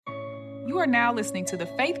You are now listening to the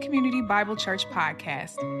Faith Community Bible Church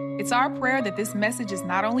podcast. It's our prayer that this message is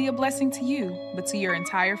not only a blessing to you, but to your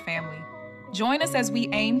entire family. Join us as we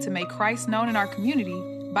aim to make Christ known in our community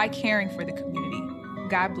by caring for the community.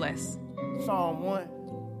 God bless. Psalm 1.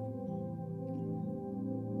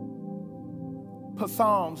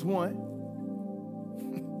 Psalms 1.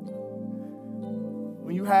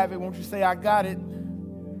 When you have it, won't you say, I got it?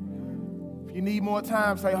 If you need more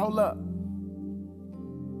time, say, hold up.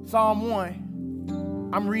 Psalm 1,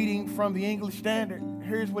 I'm reading from the English Standard.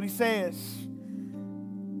 Here's what he says.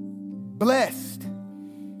 Blessed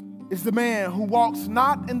is the man who walks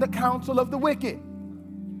not in the counsel of the wicked,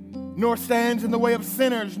 nor stands in the way of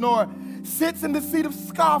sinners, nor sits in the seat of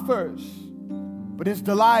scoffers. But his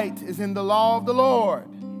delight is in the law of the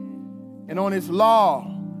Lord, and on his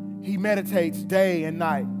law he meditates day and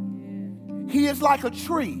night. He is like a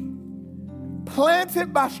tree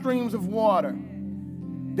planted by streams of water,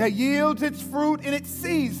 that yields its fruit in its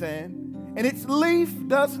season, and its leaf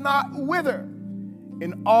does not wither.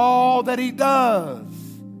 In all that he does,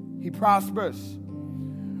 he prospers.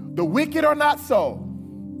 The wicked are not so,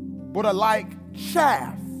 but are like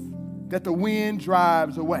chaff that the wind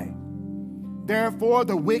drives away. Therefore,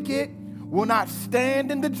 the wicked will not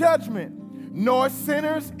stand in the judgment, nor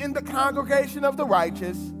sinners in the congregation of the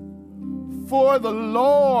righteous. For the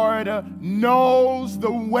Lord knows the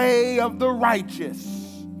way of the righteous,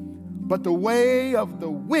 but the way of the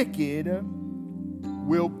wicked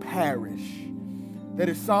will perish. That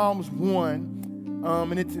is Psalms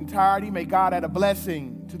 1 in its entirety. May God add a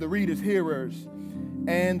blessing to the readers, hearers,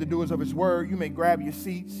 and the doers of his word. You may grab your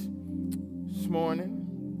seats this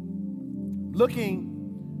morning.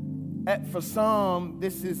 Looking at for some,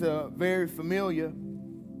 this is a very familiar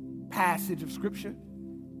passage of Scripture.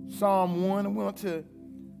 Psalm 1. I want to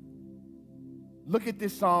look at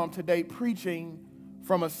this psalm today, preaching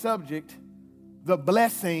from a subject, the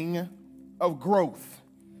blessing of growth.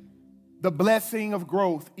 The blessing of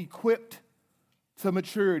growth, equipped to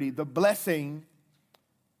maturity. The blessing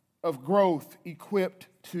of growth, equipped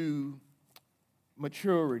to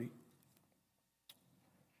maturity.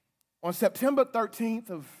 On September 13th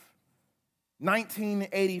of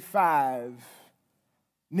 1985,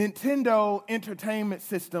 Nintendo Entertainment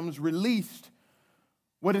Systems released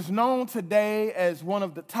what is known today as one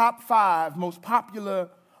of the top five most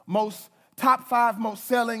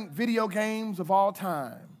selling video games of all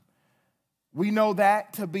time. We know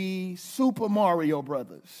that to be Super Mario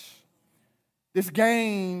Brothers. This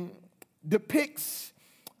game depicts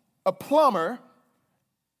a plumber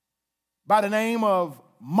by the name of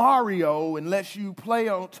Mario, unless you play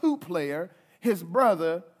on two-player, his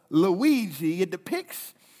brother Luigi. It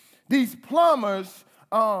depicts these plumbers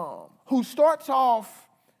who starts off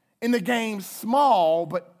in the game small,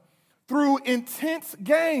 but through intense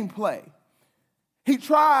gameplay, he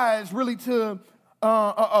tries really to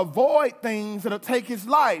avoid things that'll take his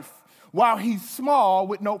life while he's small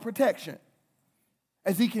with no protection.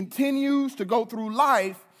 As he continues to go through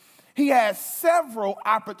life, he has several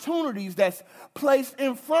opportunities that's placed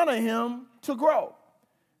in front of him to grow.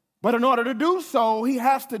 But in order to do so, he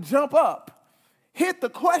has to jump up, hit the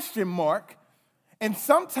question mark, and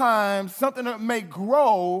sometimes something that may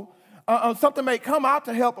grow, something may come out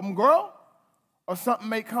to help him grow, or something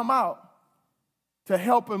may come out to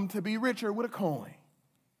help him to be richer with a coin.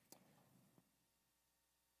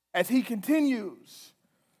 As he continues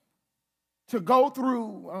to go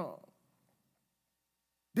through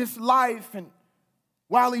this life, and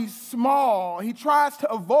while he's small, he tries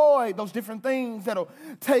to avoid those different things that'll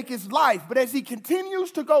take his life. But as he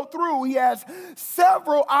continues to go through, he has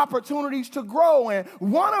several opportunities to grow, and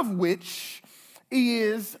one of which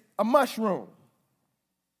is a mushroom.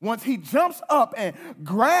 Once he jumps up and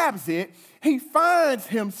grabs it, he finds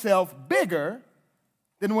himself bigger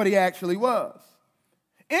than what he actually was.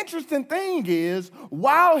 Interesting thing is,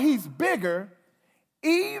 while he's bigger,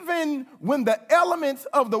 even when the elements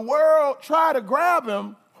of the world try to grab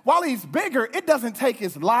him, while he's bigger, it doesn't take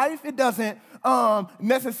his life. It doesn't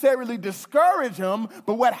necessarily discourage him.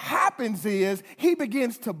 But what happens is he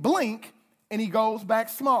begins to blink and he goes back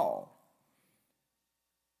small.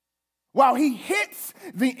 While he hits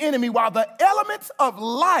the enemy, while the elements of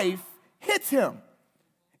life hits him,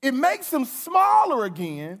 it makes him smaller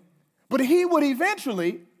again, but he would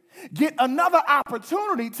eventually get another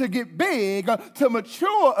opportunity to get big, to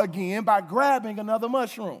mature again by grabbing another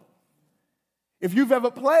mushroom. If you've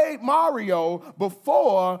ever played Mario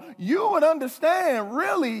before, you would understand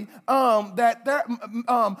really that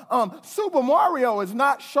Super Mario is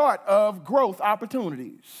not short of growth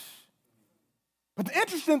opportunities. But the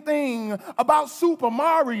interesting thing about Super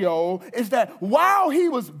Mario is that while he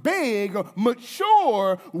was big,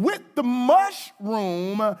 mature, with the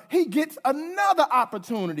mushroom, he gets another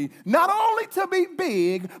opportunity. Not only to be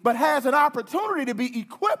big, but has an opportunity to be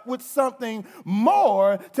equipped with something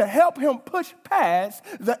more to help him push past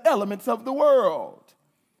the elements of the world.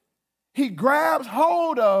 He grabs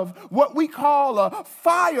hold of what we call a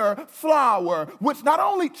fire flower, which not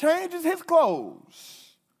only changes his clothes,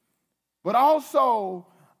 but also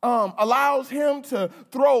allows him to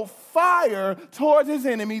throw fire towards his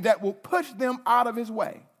enemy that will push them out of his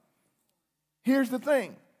way. Here's the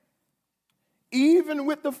thing. Even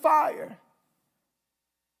with the fire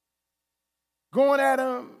going at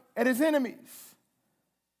him, at his enemies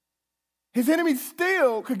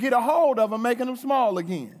still could get a hold of him, making him small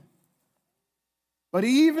again. But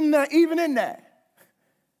even in that,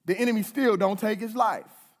 the enemy still don't take his life.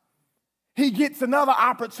 He gets another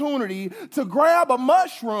opportunity to grab a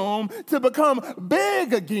mushroom to become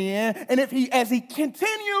big again. And as he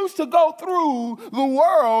continues to go through the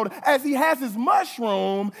world, as he has his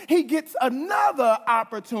mushroom, he gets another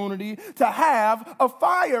opportunity to have a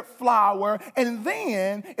fire flower. And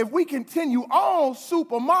then, if we continue on,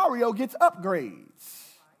 Super Mario gets upgrades.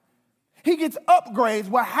 He gets upgrades.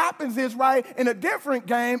 What happens is, right, in a different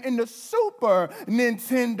game, in the Super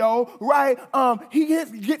Nintendo, right, he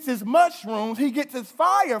gets his mushrooms, he gets his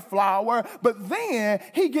fire flower, but then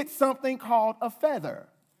he gets something called a feather.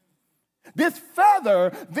 This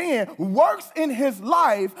feather then works in his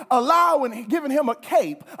life, giving him a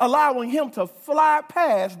cape, allowing him to fly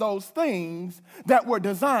past those things that were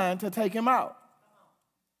designed to take him out.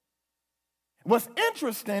 What's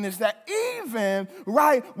interesting is that even,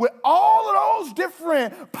 right, with all of those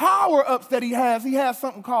different power-ups that he has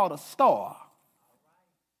something called a star.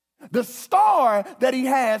 The star that he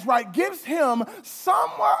has, right, gives him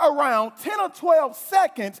somewhere around 10 or 12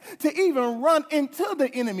 seconds to even run into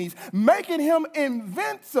the enemies, making him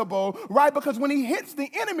invincible, right, because when he hits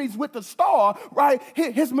the enemies with the star, right,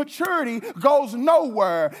 his maturity goes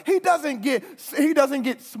nowhere. He doesn't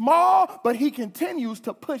get small, but he continues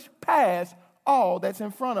to push past all that's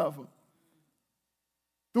in front of him.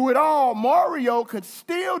 Through it all, Mario could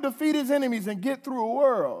still defeat his enemies and get through a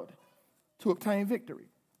world to obtain victory.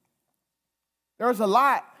 There's a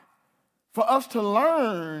lot for us to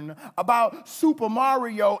learn about Super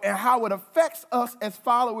Mario and how it affects us as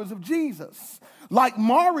followers of Jesus. Like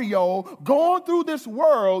Mario, going through this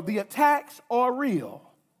world, the attacks are real.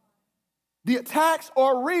 The attacks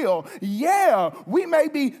are real. Yeah, we may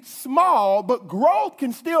be small, but growth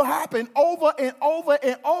can still happen over and over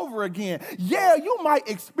and over again. Yeah, you might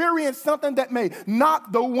experience something that may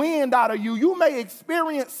knock the wind out of you. You may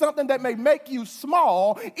experience something that may make you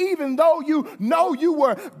small, even though you know you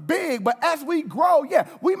were big. But as we grow, yeah,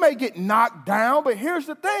 we may get knocked down. But here's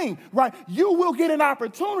the thing, right? You will get an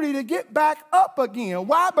opportunity to get back up again.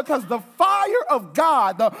 Why? Because the fire of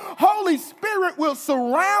God, the Holy Spirit will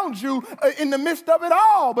surround you in the midst of it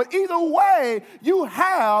all. But either way, you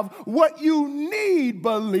have what you need,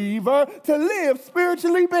 believer, to live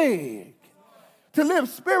spiritually big, to live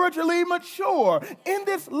spiritually mature. In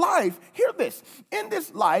this life, hear this, in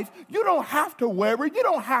this life, you don't have to worry, you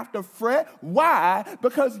don't have to fret. Why?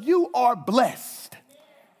 Because you are blessed.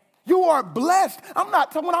 You are blessed. When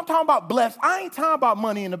I'm talking about blessed, I ain't talking about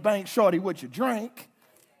money in the bank, shorty, what you drink.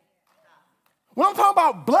 When I'm talking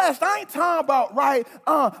about blessed, I ain't talking about, right,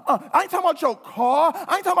 I ain't talking about your car.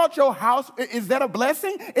 I ain't talking about your house. Is that a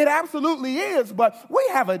blessing? It absolutely is, but we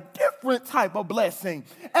have a different type of blessing.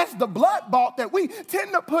 As the blood bought that we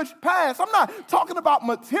tend to push past. I'm not talking about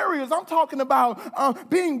materials. I'm talking about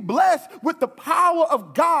being blessed with the power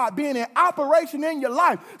of God being in operation in your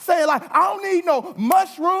life. Saying like, I don't need no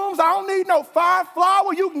mushrooms. I don't need no fire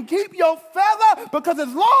flower. You can keep your feather because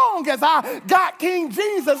as long as I got King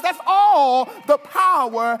Jesus, that's all the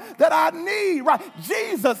power that I need, right?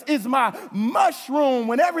 Jesus is my mushroom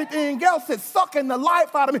when everything else is sucking the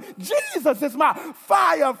life out of me. Jesus is my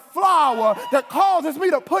fire flower that causes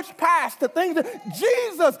me to push past the things that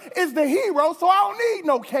Jesus is the hero, so I don't need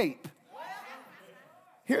no cape.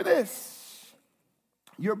 Hear this.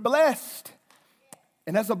 You're blessed.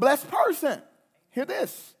 And as a blessed person, hear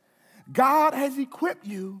this. God has equipped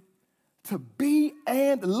you to be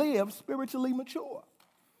and live spiritually mature.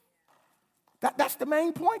 That's the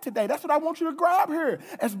main point today. That's what I want you to grab here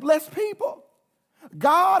as blessed people.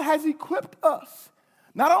 God has equipped us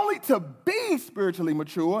not only to be spiritually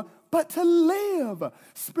mature, but to live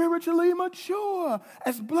spiritually mature.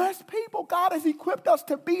 As blessed people, God has equipped us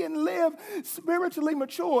to be and live spiritually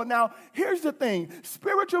mature. Now, here's the thing.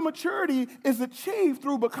 Spiritual maturity is achieved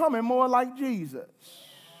through becoming more like Jesus.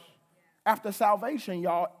 After salvation,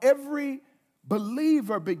 y'all, every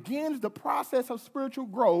believer begins the process of spiritual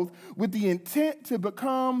growth with the intent to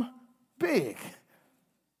become big.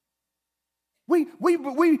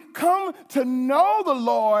 We come to know the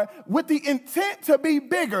Lord with the intent to be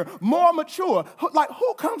bigger, more mature. Like,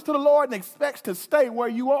 who comes to the Lord and expects to stay where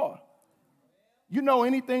you are? You know,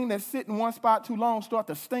 anything that sit in one spot too long start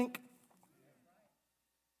to stink.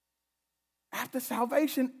 After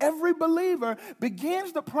salvation, every believer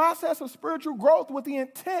begins the process of spiritual growth with the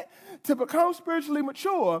intent to become spiritually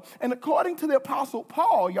mature. And according to the Apostle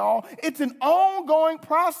Paul, y'all, it's an ongoing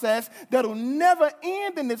process that'll never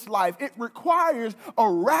end in this life. It requires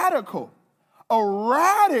a radical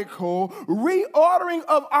reordering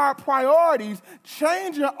of our priorities,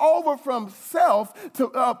 changing over from self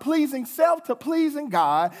to pleasing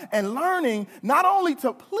God, and learning not only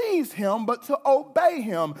to please Him, but to obey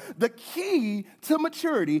Him. The key to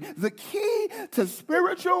maturity, the key to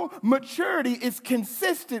spiritual maturity is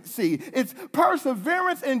consistency. It's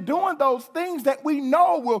perseverance in doing those things that we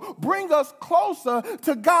know will bring us closer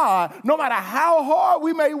to God. No matter how hard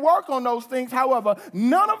we may work on those things, however,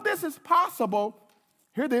 none of this is possible,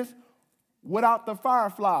 hear this, without the fire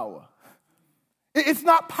flower. It's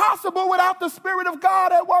not possible without the Spirit of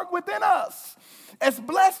God at work within us. As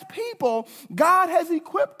blessed people, God has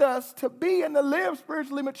equipped us to be and to live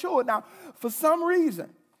spiritually mature. Now, for some reason,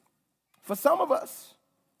 for some of us,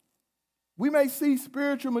 we may see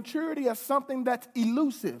spiritual maturity as something that's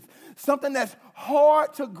elusive, something that's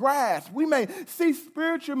hard to grasp. We may see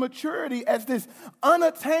spiritual maturity as this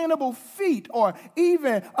unattainable feat, or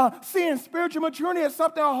even seeing spiritual maturity as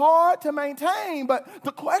something hard to maintain. But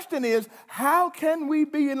the question is, how can we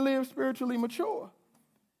be and live spiritually mature?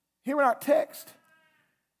 Here in our text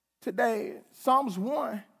today, Psalms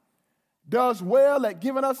 1 does well at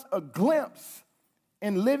giving us a glimpse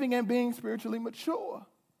in living and being spiritually mature.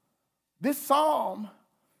 This psalm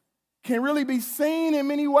can really be seen in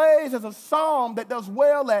many ways as a psalm that does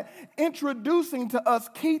well at introducing to us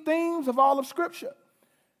key themes of all of Scripture.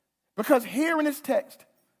 Because here in this text,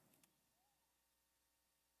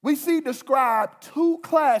 we see described two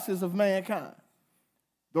classes of mankind: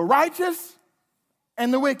 the righteous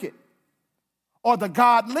and the wicked, or the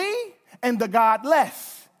godly and the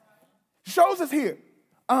godless. Shows us here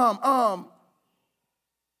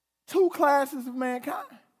two classes of mankind.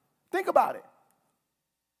 Think about it.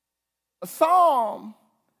 A psalm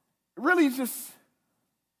really is just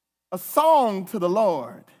a song to the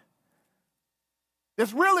Lord.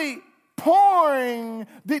 It's really pouring,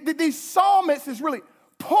 these psalmists is really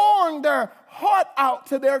pouring their heart out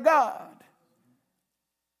to their God.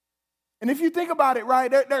 And if you think about it, right,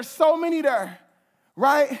 there's so many there,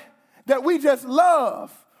 right, that we just love.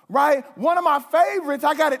 Right? One of my favorites,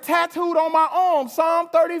 I got it tattooed on my arm, Psalm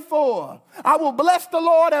 34. I will bless the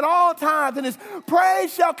Lord at all times, and His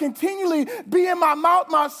praise shall continually be in my mouth.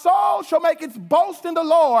 My soul shall make its boast in the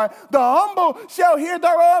Lord. The humble shall hear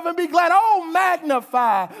thereof and be glad. Oh,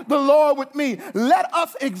 magnify the Lord with me. Let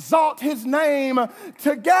us exalt His name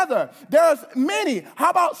together. There's many. How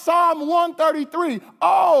about Psalm 133?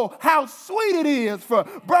 Oh, how sweet it is for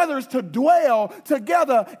brothers to dwell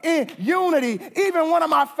together in unity. Even one of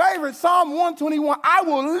my favorite, Psalm 121, I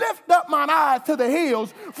will lift up mine eyes to the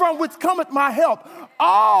hills from which cometh my help.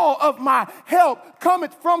 All of my help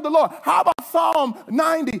cometh from the Lord. How about Psalm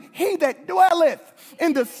 90? He that dwelleth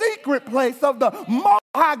in the secret place of the Most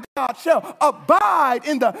High God shall abide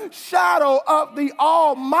in the shadow of the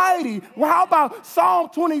Almighty. Well, how about Psalm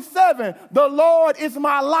 27? The Lord is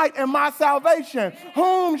my light and my salvation.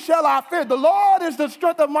 Whom shall I fear? The Lord is the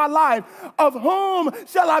strength of my life. Of whom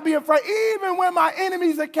shall I be afraid? Even when my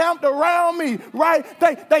enemies are camped around me, right?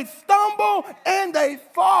 They stumble and they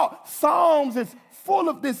fall. Psalms is full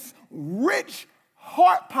of this rich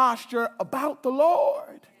heart posture about the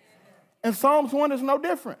Lord. And Psalms 1 is no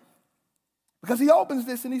different. Because he opens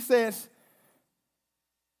this and he says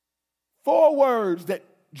 4 words that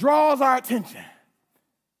draws our attention.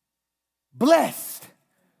 Blessed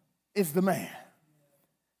is the man.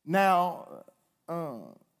 Now,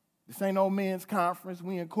 this ain't no men's conference.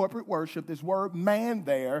 We in corporate worship. This word man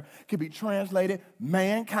there can be translated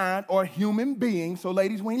mankind or human being. So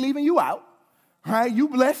ladies, we ain't leaving you out. Right? You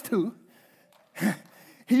blessed too.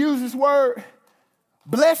 He used this word.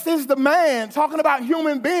 Blessed is the man, talking about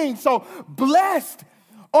human beings. So blessed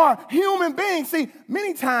or human beings. See,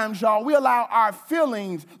 many times, y'all, we allow our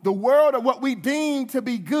feelings, the world, or what we deem to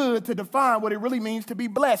be good to define what it really means to be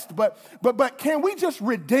blessed. But can we just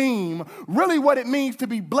redeem really what it means to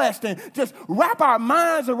be blessed and just wrap our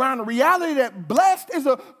minds around the reality that blessed is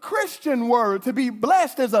a Christian word, to be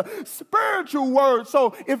blessed is a spiritual word.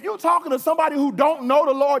 So if you're talking to somebody who don't know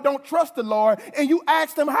the Lord, don't trust the Lord, and you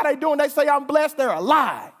ask them how they doing, they say, I'm blessed, they're a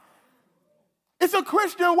lie. It's a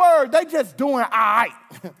Christian word. They just doing all right.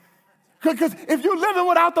 Because if you're living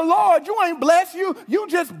without the Lord, you ain't blessed. You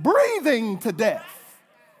just breathing to death.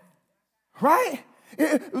 Right?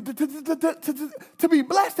 To be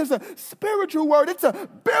blessed is a spiritual word. It's a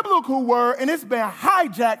biblical word, and it's been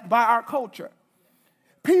hijacked by our culture.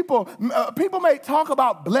 People may talk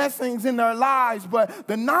about blessings in their lives, but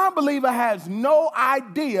the non-believer has no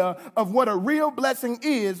idea of what a real blessing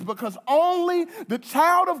is, because only the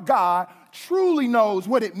child of God truly knows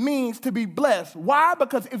what it means to be blessed. Why?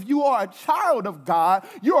 Because if you are a child of God,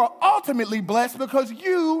 you are ultimately blessed because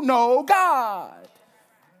you know God.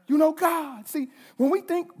 You know God. See, when we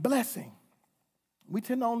think blessing, we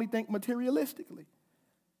tend to only think materialistically.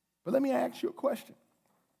 But let me ask you a question.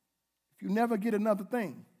 If you never get another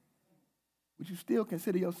thing, would you still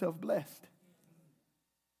consider yourself blessed?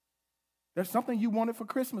 There's something you wanted for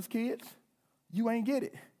Christmas, kids. You ain't get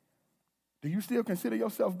it. Do you still consider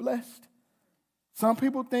yourself blessed? Some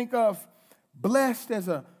people think of blessed as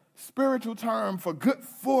a spiritual term for good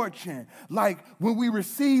fortune, like when we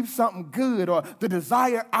receive something good or the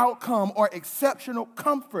desired outcome or exceptional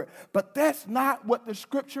comfort. But that's not what the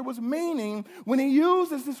scripture was meaning when he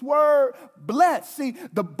uses this word blessed. See,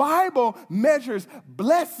 the Bible measures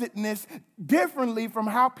blessedness differently from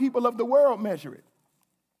how people of the world measure it.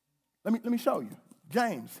 Let me show you.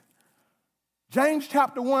 James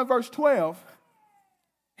chapter 1, verse 12,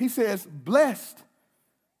 he says, blessed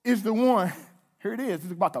is the one. Here it is.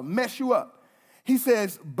 It's about to mess you up. He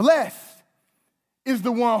says, blessed is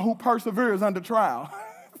the one who perseveres under trial.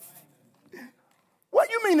 What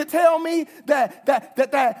you mean to tell me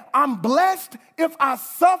that I'm blessed if I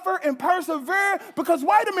suffer and persevere? Because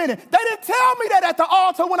wait a minute, they didn't tell me that at the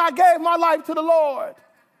altar when I gave my life to the Lord.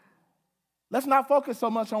 Let's not focus so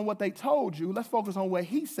much on what they told you. Let's focus on what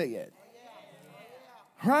he said.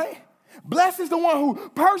 Right? Blessed is the one who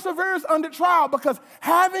perseveres under trial, because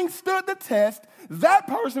having stood the test, that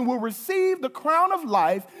person will receive the crown of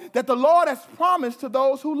life that the Lord has promised to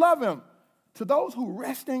those who love him, to those who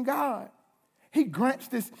rest in God. He grants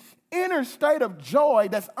this inner state of joy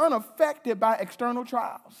that's unaffected by external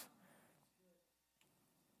trials.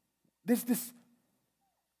 So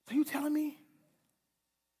you telling me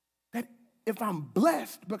that if I'm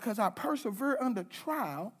blessed because I persevere under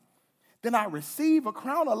trial, then I receive a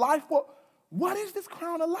crown of life? Well, what is this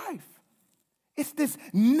crown of life? It's this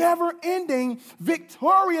never-ending,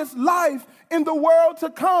 victorious life in the world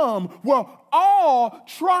to come, where all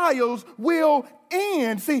trials will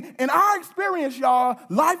end. See, in our experience, y'all,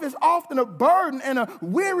 life is often a burden and a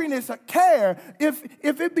weariness, a care. If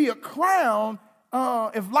it be a crown,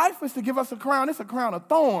 if life is to give us a crown, it's a crown of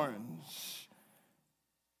thorns.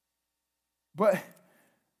 But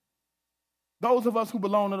those of us who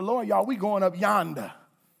belong to the Lord, y'all, we going up yonder.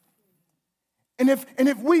 And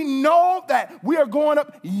if we know that we are going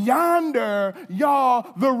up yonder,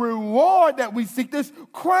 y'all, the reward that we seek, this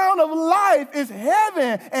crown of life, is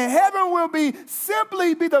heaven. And heaven will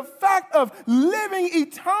simply be the fact of living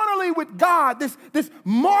eternally with God. This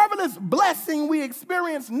marvelous blessing we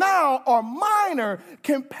experience now are minor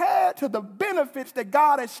compared to the benefits that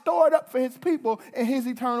God has stored up for his people in his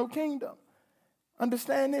eternal kingdom.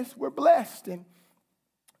 Understand this, we're blessed, and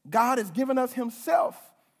God has given us himself.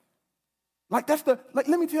 Let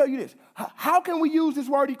me tell you this. How can we use this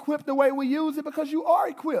word equipped the way we use it? Because you are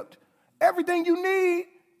equipped. Everything you need,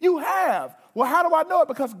 you have. Well, how do I know it?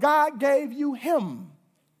 Because God gave you him.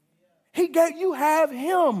 You have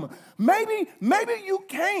him. Maybe you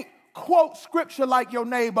can't quote scripture like your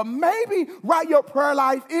neighbor. Maybe, right, your prayer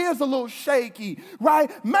life is a little shaky, right?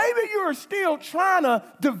 Maybe you're still trying to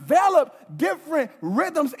develop different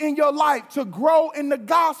rhythms in your life to grow in the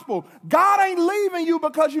gospel. God ain't leaving you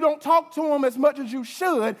because you don't talk to him as much as you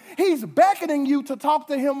should. He's beckoning you to talk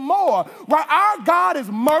to him more, right? Our God is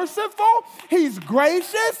merciful. He's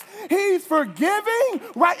gracious. He's forgiving,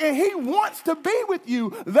 right? And he wants to be with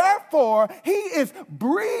you. Therefore, he is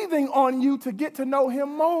breathing on you to get to know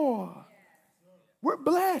him more. We're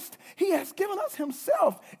blessed. He has given us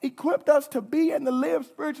himself, equipped us to be and to live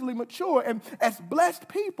spiritually mature. And as blessed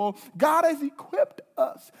people, God has equipped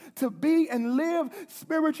us to be and live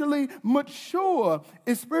spiritually mature.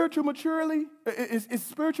 Is spiritual maturity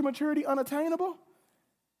unattainable?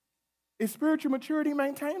 Is spiritual maturity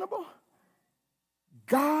maintainable?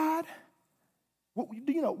 God,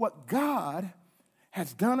 do you know what God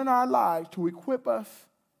has done in our lives to equip us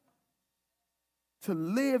to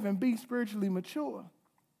live and be spiritually mature?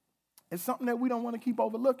 It's something that we don't want to keep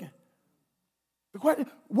overlooking. The question,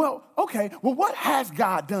 what has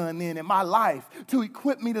God done then in my life to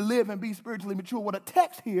equip me to live and be spiritually mature? Well, the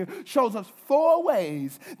text here shows us 4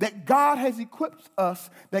 ways that God equips us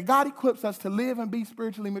to live and be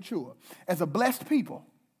spiritually mature. As a blessed people,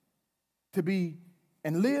 to be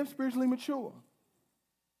and live spiritually mature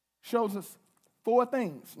shows us 4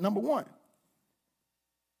 things. Number 1,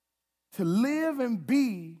 to live and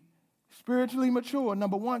be spiritually mature,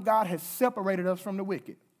 number 1, God has separated us from the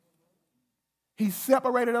wicked. He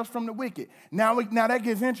separated us from the wicked. Now that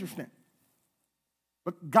gets interesting.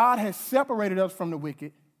 But God has separated us from the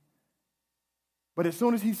wicked. But as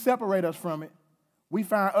soon as he separates us from it, we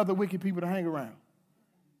find other wicked people to hang around.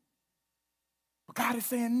 But God is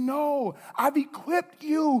saying, no, I've equipped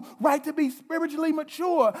you, right, to be spiritually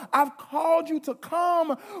mature. I've called you to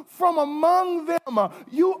come from among them.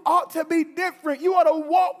 You ought to be different. You ought to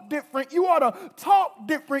walk different. You ought to talk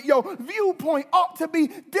different. Your viewpoint ought to be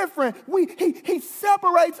different. He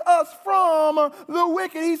separates us from the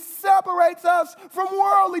wicked. He separates us from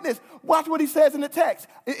worldliness. Watch what he says in the text.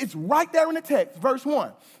 It's right there in the text, verse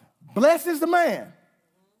 1. Blessed is the man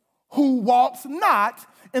who walks not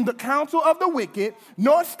in the counsel of the wicked,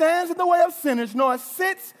 nor stands in the way of sinners, nor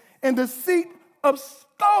sits in the seat of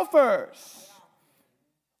scoffers.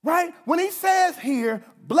 Right? When he says here,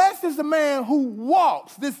 blessed is the man who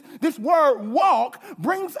walks, this word walk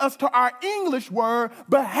brings us to our English word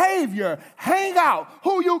behavior, hang out,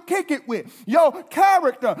 who you kick it with, your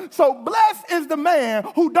character. So blessed is the man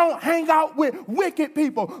who don't hang out with wicked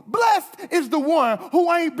people. Blessed is the one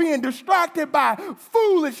who ain't being distracted by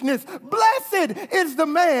foolishness. Blessed is the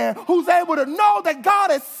man who's able to know that God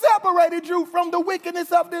has separated you from the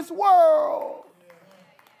wickedness of this world.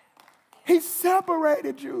 He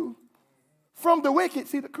separated you from the wicked.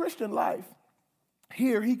 See, the Christian life,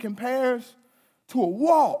 here he compares to a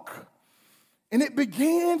walk. And it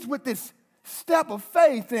begins with this step of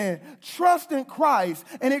faith and trust in Christ.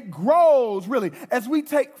 And it grows, really, as we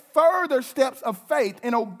take further steps of faith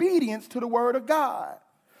in obedience to the word of God.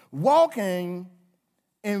 Walking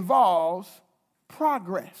involves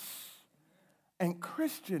progress. And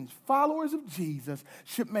Christians, followers of Jesus,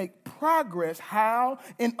 should make progress. How?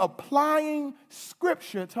 In applying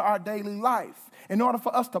Scripture to our daily life. In order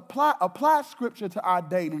for us to apply Scripture to our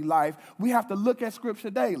daily life, we have to look at Scripture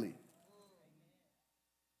daily.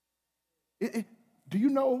 Do you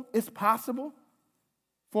know it's possible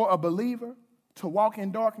for a believer to walk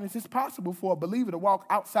in darkness? It's possible for a believer to walk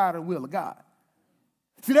outside of the will of God.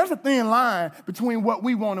 See, there's a thin line between what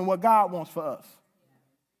we want and what God wants for us.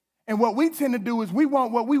 And what we tend to do is we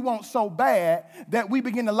want what we want so bad that we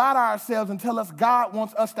begin to lie to ourselves and tell us God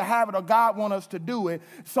wants us to have it or God wants us to do it.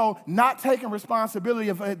 So not taking responsibility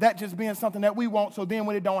of that just being something that we want, so then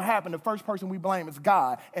when it don't happen, the first person we blame is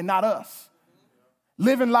God and not us.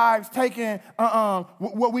 Living lives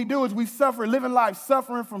what we do is we living lives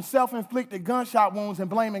suffering from self-inflicted gunshot wounds and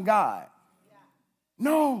blaming God.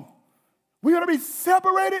 No. We ought to be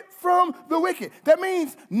separated from the wicked. That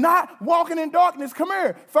means not walking in darkness. Come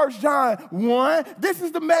here. 1 John 1. This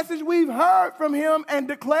is the message we've heard from him and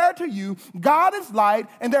declare to you. God is light,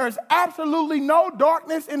 and there is absolutely no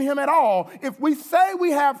darkness in him at all. If we say we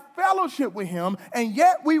have fellowship with him, and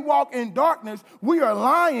yet we walk in darkness, we are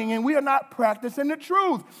lying and we are not practicing the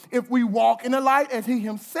truth. If we walk in the light as he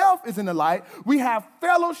himself is in the light, we have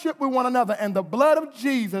fellowship with one another, and the blood of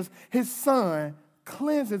Jesus, his son,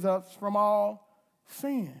 cleanses us from all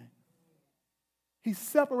sin. He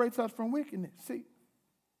separates us from wickedness. See,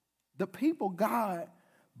 the people God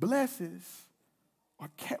blesses,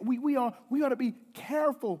 we ought to be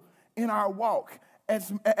careful in our walk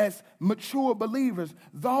as mature believers.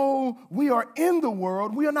 Though we are in the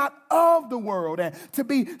world, we are not of the world. And to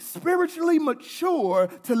be spiritually mature,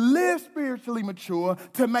 to live spiritually mature,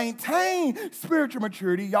 to maintain spiritual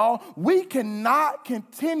maturity, y'all, we cannot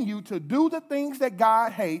continue to do the things that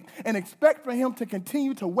God hates and expect for him to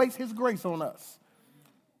continue to waste his grace on us.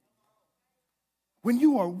 When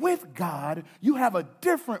you are with God, you have a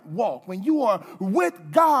different walk. When you are with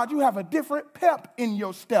God, you have a different pep in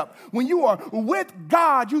your step. When you are with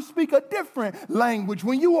God, you speak a different language.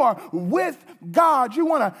 When you are with God, you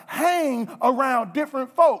want to hang around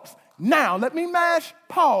different folks. Now, let me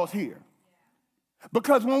pause here.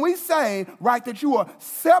 Because when we say, right, that you are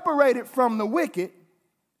separated from the wicked,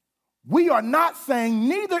 we are not saying,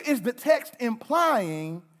 neither is the text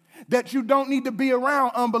implying that you don't need to be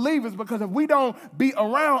around unbelievers, because if we don't be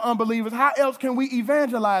around unbelievers, how else can we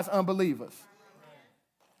evangelize unbelievers?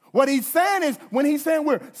 What he's saying is, when he's saying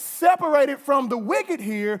we're separated from the wicked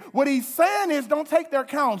here, what he's saying is don't take their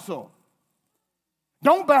counsel.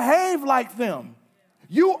 Don't behave like them.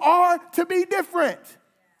 You are to be different,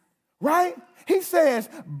 right? He says,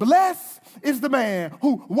 blessed is the man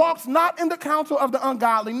who walks not in the counsel of the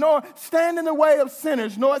ungodly, nor stand in the way of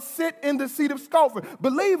sinners, nor sit in the seat of scoffers.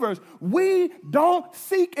 Believers, we don't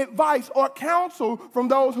seek advice or counsel from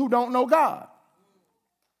those who don't know God.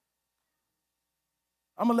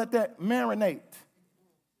 I'm going to let that marinate.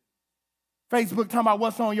 Facebook talking about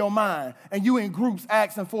what's on your mind, and you in groups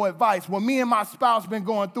asking for advice. Well, me and my spouse been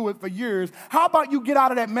going through it for years. How about you get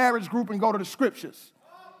out of that marriage group and go to the scriptures?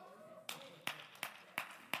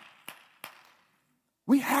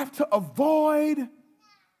 We have to avoid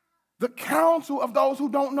the counsel of those who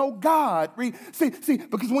don't know God. See,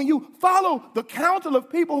 because when you follow the counsel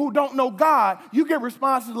of people who don't know God, you get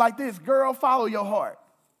responses like this: girl, follow your heart.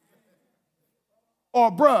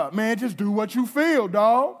 Or, bruh, man, just do what you feel,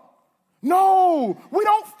 dog. No, we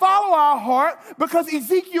don't follow our heart, because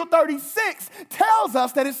Ezekiel 36 tells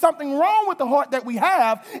us that it's something wrong with the heart that we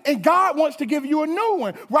have, and God wants to give you a new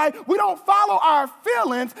one, right? We don't follow our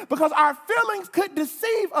feelings because our feelings could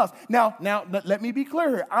deceive us. Now, let me be clear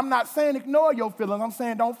here. I'm not saying ignore your feelings. I'm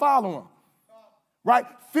saying don't follow them, right?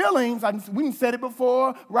 Feelings, we said it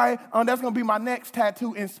before, right? That's going to be my next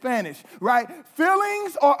tattoo in Spanish, right?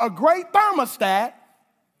 Feelings are a great thermostat,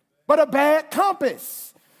 but a bad compass.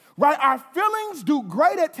 Right? Our feelings do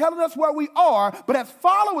great at telling us where we are, but as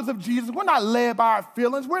followers of Jesus, we're not led by our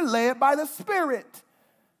feelings, we're led by the Spirit.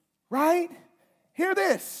 Right? Hear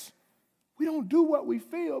this. We don't do what we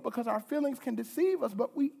feel because our feelings can deceive us,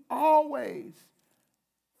 but we always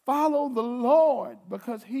follow the Lord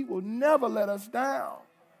because he will never let us down.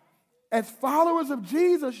 As followers of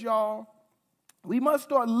Jesus, y'all, we must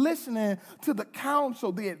start listening to the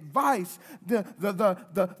counsel, the advice,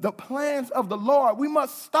 the plans of the Lord. We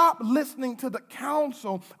must stop listening to the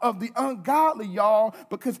counsel of the ungodly, y'all,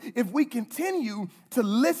 because if we continue to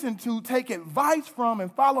listen to, take advice from,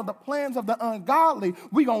 and follow the plans of the ungodly,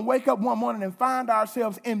 we're going to wake up one morning and find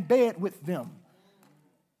ourselves in bed with them.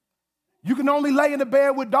 You can only lay in the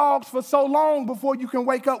bed with dogs for so long before you can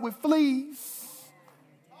wake up with fleas.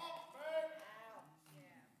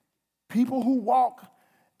 People who walk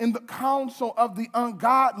in the counsel of the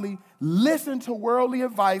ungodly listen to worldly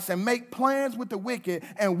advice and make plans with the wicked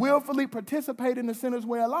and willfully participate in the sinner's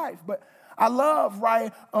way of life. But I love,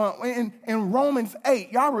 right, in Romans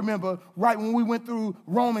 8, y'all remember, right, when we went through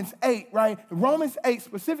Romans 8, right? Romans 8,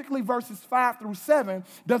 specifically verses 5 through 7,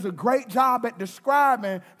 does a great job at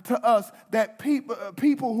describing to us that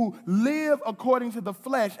people who live according to the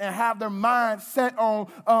flesh and have their mind set on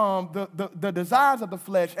the desires of the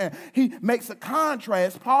flesh. And he makes a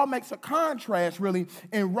contrast, Paul makes a contrast, really,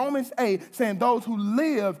 in Romans 8, saying those who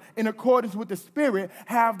live in accordance with the Spirit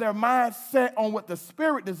have their mind set on what the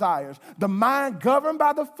Spirit desires. The mind governed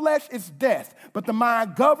by the flesh is death, but the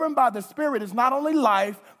mind governed by the Spirit is not only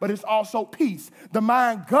life, but it's also peace. The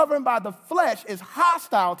mind governed by the flesh is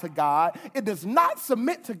hostile to God. It does not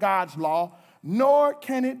submit to God's law, nor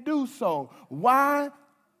can it do so. Why?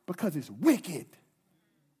 Because it's wicked.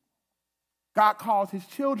 God calls his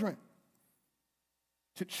children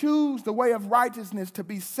to choose the way of righteousness, to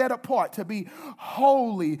be set apart, to be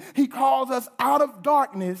holy. He calls us out of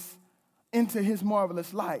darkness into his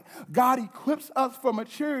marvelous light. God equips us for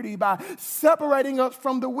maturity by separating us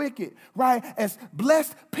from the wicked, right? As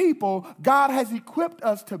blessed people, God has equipped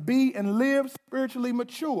us to be and live spiritually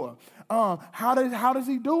mature. How does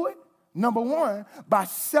he do it? Number one, by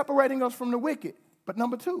separating us from the wicked. But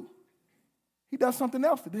number two, he does something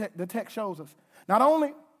else that the text shows us. Not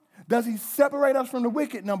only does he separate us from the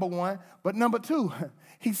wicked, number one, but number two,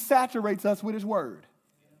 he saturates us with his word.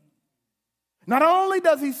 Not only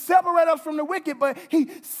does he separate us from the wicked, but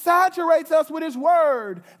he saturates us with his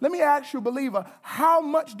word. Let me ask you, believer, how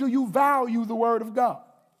much do you value the word of God?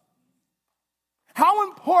 How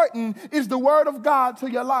important is the word of God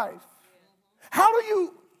to your life? How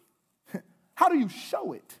do you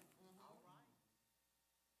show it?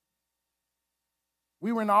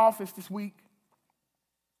 We were in the office this week,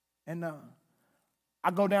 and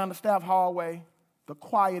I go down the staff hallway, the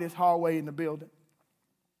quietest hallway in the building,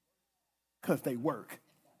 because they work.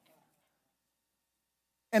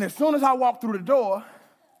 And as soon as I walk through the door,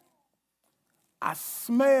 I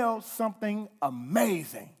smelled something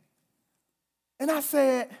amazing. And I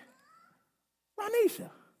said, Ronisha,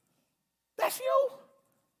 that's you?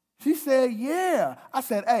 She said, yeah. I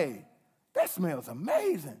said, hey, that smells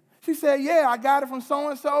amazing. She said, yeah, I got it from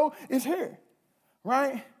so-and-so. It's here,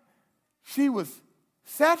 right? She was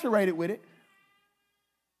saturated with it.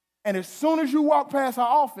 And as soon as you walk past her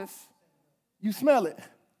office, you smell it.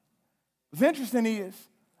 What's interesting is,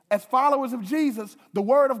 as followers of Jesus, the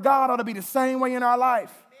word of God ought to be the same way in our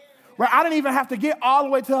life. Right? I didn't even have to get all the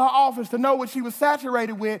way to her office to know what she was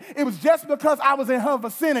saturated with. It was just because I was in her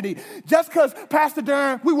vicinity. Just because, Pastor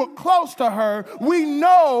Darren, we were close to her, we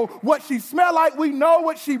know what she smelled like, we know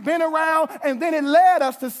what she'd been around, and then it led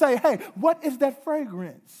us to say, hey, what is that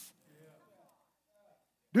fragrance?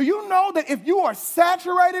 Do you know that if you are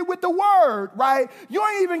saturated with the word, right, you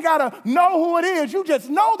ain't even got to know who it is. You just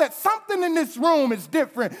know that something in this room is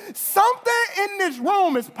different. Something in this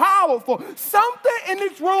room is powerful. Something in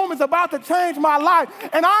this room is about to change my life.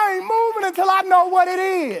 And I ain't moving until I know what it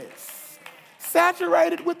is.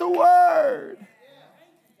 Saturated with the word.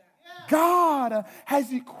 God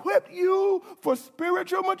has equipped you for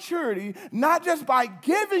spiritual maturity, not just by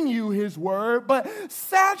giving you his word, but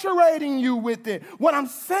saturating you with it. What I'm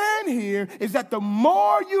saying here is that the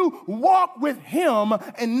more you walk with him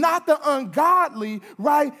and not the ungodly,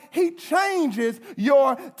 right, he changes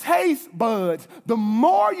your taste buds. The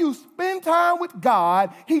more you spend time with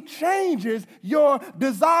God, he changes your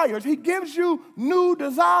desires. He gives you new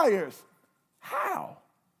desires. How?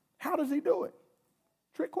 How does he do it?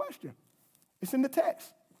 Trick question. It's in the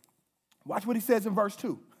text. Watch what he says in verse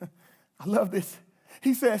 2. I love this.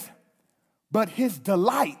 He says, but his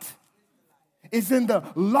delight is in the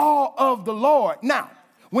law of the Lord. Now,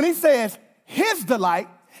 when he says his delight,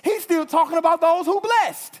 he's still talking about those who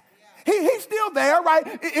blessed. He's still there, right?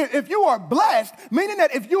 If you are blessed, meaning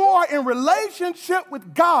that if you are in relationship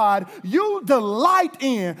with God, you delight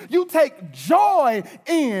in, you take joy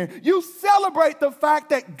in, you celebrate the fact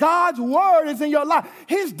that God's word is in your life.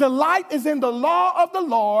 His delight is in the law of the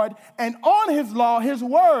Lord, and on his law, his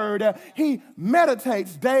word, he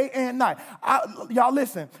meditates day and night. Y'all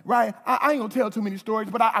listen, right? I ain't gonna tell too many stories,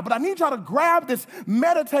 but I need y'all to grab this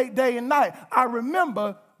meditate day and night. I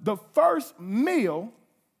remember the first meal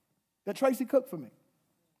that Tracy cooked for me.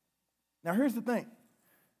 Now, here's the thing.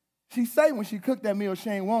 She say when she cooked that meal, she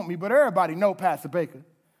ain't want me, but everybody know Pastor Baker.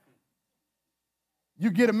 You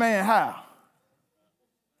get a man how?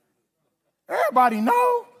 Everybody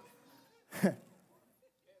know.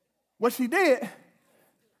 What she did,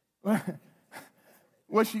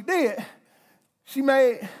 she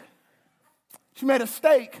made a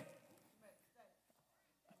steak.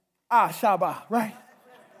 Shabbat, right?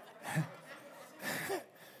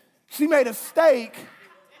 She made a steak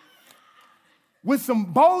with some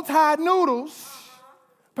bow-tied noodles.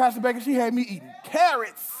 Pastor Baker, she had me eating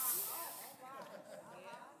carrots.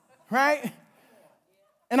 Right?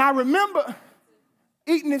 And I remember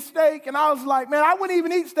eating this steak, and I was like, man, I wouldn't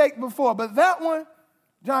even eat steak before, but that one,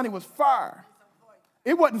 Johnny, was fire.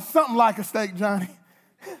 It wasn't something like a steak, Johnny.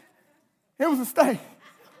 It was a steak.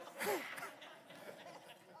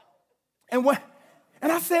 And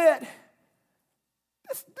I said,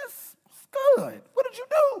 this is good. What did you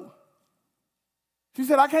do? She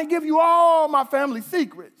said, I can't give you all my family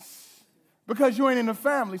secrets because you ain't in the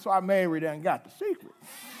family, so I married her and got the secrets.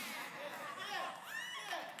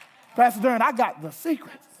 Pastor Darren, I got the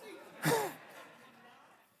secrets.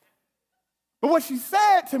 But what she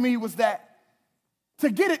said to me was that to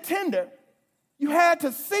get it tender, you had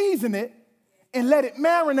to season it and let it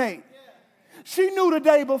marinate. She knew the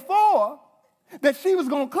day before that she was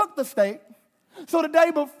going to cook the steak. So the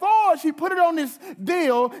day before, she put it on this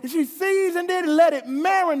deal, and she seasoned it and let it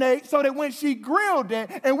marinate so that when she grilled it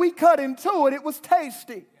and we cut into it, it was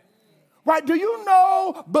tasty. Right? Do you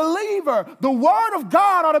know, believer, the word of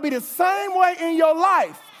God ought to be the same way in your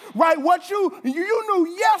life. Right, what you knew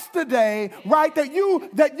yesterday, right, that you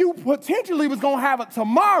potentially was going to have it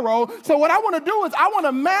tomorrow. So what I want to do is I want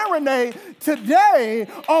to marinate today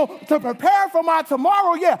to prepare for my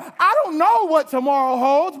tomorrow. Yeah, I don't know what tomorrow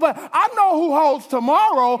holds, but I know who holds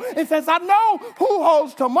tomorrow. And since I know who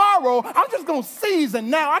holds tomorrow, I'm just going to season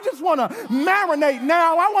now. I just want to marinate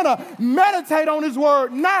now. I want to meditate on his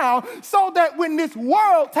word now so that when this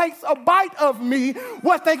world takes a bite of me,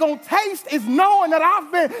 what they're going to taste is knowing that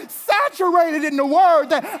I've been saturated in the word,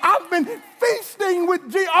 that I've been feasting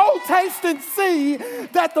with taste and see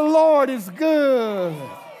that the Lord is good.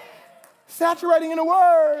 Saturating in the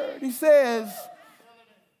word, he says,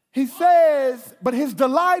 but his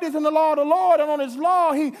delight is in the law of the Lord, and on his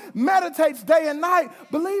law he meditates day and night.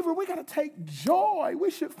 Believer, we got to take joy. We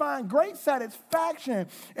should find great satisfaction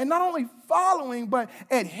in not only following, but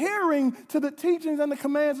adhering to the teachings and the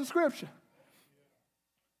commands of Scripture.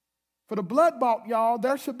 For the blood-bought, y'all,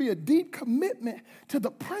 there should be a deep commitment to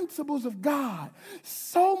the principles of God.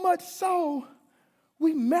 So much so,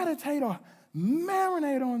 we meditate or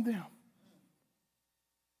marinate on them.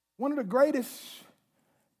 One of the greatest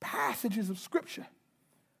passages of Scripture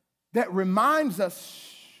that reminds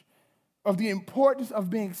us of the importance of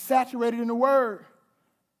being saturated in the Word,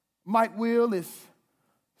 Mike Will, is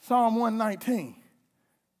Psalm 119.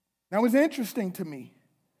 Now, it's interesting to me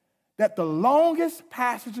that the longest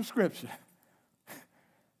passage of Scripture,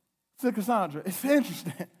 to Cassandra, it's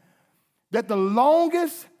interesting that the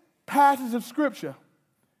longest passage of Scripture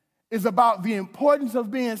is about the importance of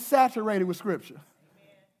being saturated with Scripture.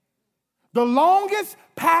 The longest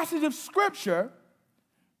passage of Scripture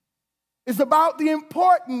is about the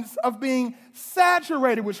importance of being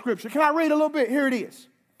saturated with Scripture. Can I read a little bit? Here it is.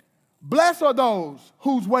 Blessed are those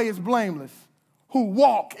whose way is blameless, who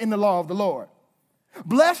walk in the law of the Lord.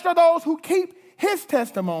 Blessed are those who keep his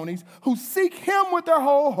testimonies, who seek him with their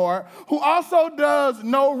whole heart, who also does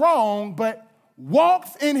no wrong, but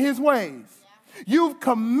walks in his ways. You've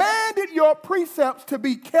commanded your precepts to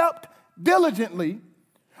be kept diligently.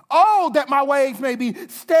 Oh, that my ways may be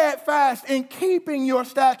steadfast in keeping your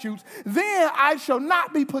statutes. Then I shall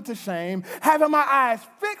not be put to shame. Having my eyes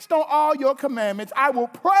fixed on all your commandments, I will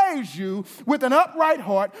praise you with an upright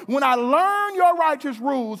heart. When I learn your righteous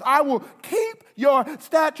rules, I will keep your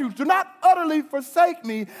statutes. Do not utterly forsake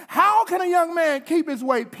me. How can a young man keep his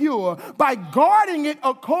way pure? By guarding it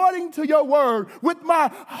according to your word. With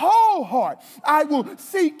my whole heart, I will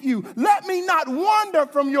seek you. Let me not wander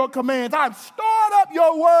from your commands. I've stored up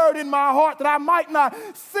your word in my heart that I might not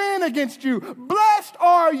sin against you. Blessed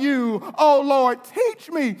are you, O Lord. Teach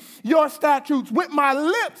me your statutes. With my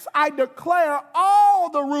lips I declare all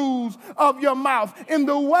the rules of your mouth. In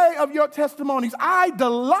the way of your testimonies I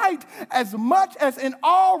delight as much as in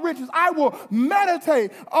all riches. I will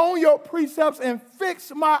meditate on your precepts and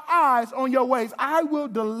fix my eyes on your ways. I will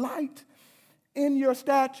delight in your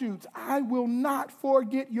statutes. I will not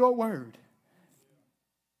forget your word.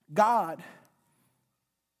 God,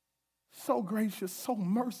 so gracious, so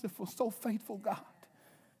merciful, so faithful God,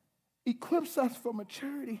 equips us for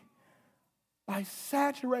maturity by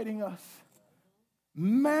saturating us,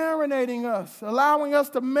 marinating us, allowing us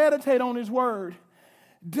to meditate on his word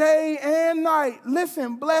day and night.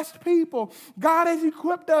 Listen, blessed people, God has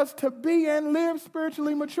equipped us to be and live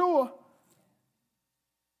spiritually mature,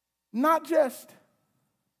 not just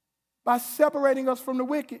by separating us from the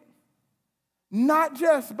wicked, not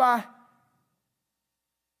just by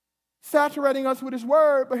saturating us with his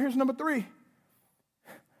word, but here's number 3.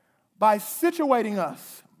 By situating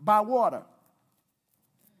us by water.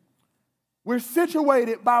 We're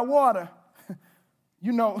situated by water.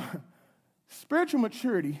 You know, spiritual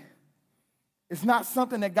maturity is not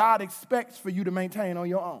something that God expects for you to maintain on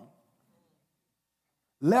your own.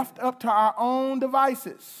 Left up to our own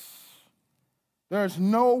devices, there's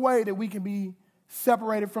no way that we can be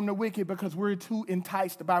separated from the wicked because we're too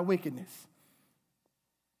enticed by wickedness.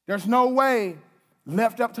 There's no way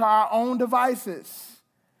left up to our own devices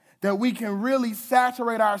that we can really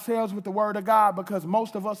saturate ourselves with the word of God because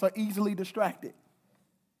most of us are easily distracted.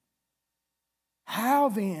 How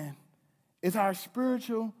then is our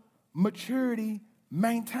spiritual maturity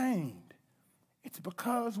maintained? It's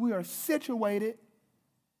because we are situated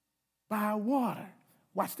by water.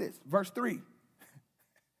 Watch this, verse 3.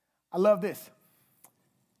 I love this.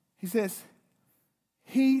 He says,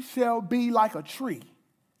 he shall be like a tree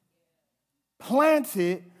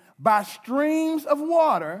planted by streams of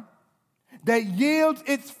water that yields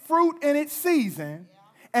its fruit in its season,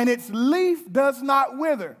 and its leaf does not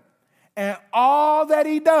wither. And all that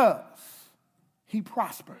he does, he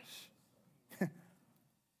prospers.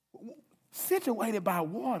 Situated by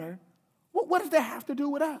water, what does that have to do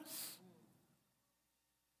with us?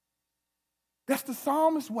 That's the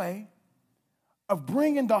psalmist's way of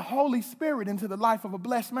bringing the Holy Spirit into the life of a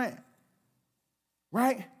blessed man,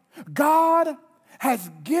 right? God has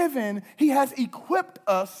he has equipped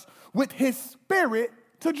us with his spirit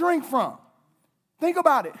to drink from. Think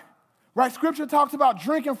about it, right? Scripture talks about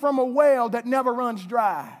drinking from a well that never runs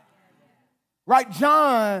dry, right?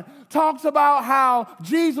 John talks about how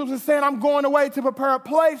Jesus is saying, I'm going away to prepare a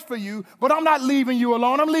place for you, but I'm not leaving you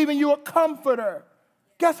alone. I'm leaving you a comforter.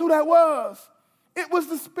 Guess who that was? It was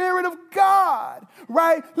the Spirit of God,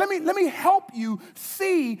 right? Let me help you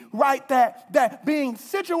see, right, that being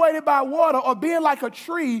situated by water or being like a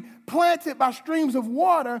tree planted by streams of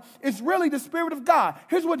water is really the Spirit of God.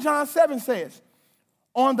 Here's what John 7 says.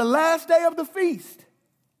 On the last day of the feast,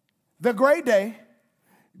 the great day,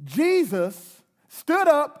 Jesus stood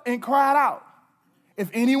up and cried out, if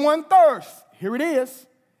anyone thirsts, here it is,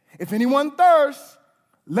 If anyone thirsts,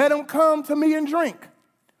 let him come to me and drink.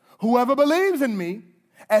 Whoever believes in me,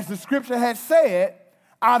 as the scripture has said,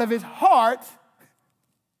 out of his heart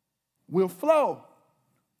will flow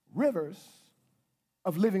rivers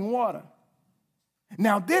of living water.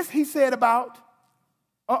 Now this he said about,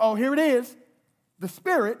 here it is, the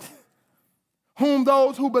Spirit, whom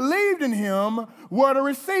those who believed in him were to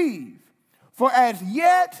receive. For as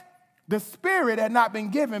yet the Spirit had not been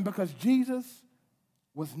given because Jesus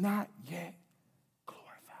was not yet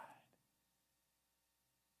glorified.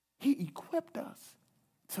 He equipped us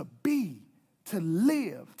to be, to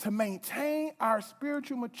live, to maintain our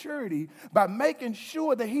spiritual maturity by making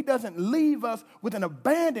sure that he doesn't leave us with an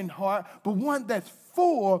abandoned heart, but one that's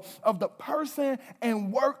full of the person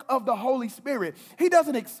and work of the Holy Spirit. He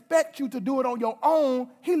doesn't expect you to do it on your own.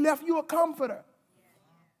 He left you a comforter.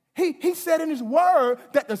 He said in his word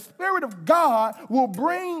that the Spirit of God will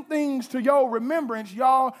bring things to your remembrance.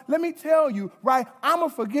 Y'all, let me tell you, right, I'm a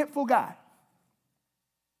forgetful guy.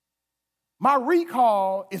 My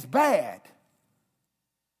recall is bad.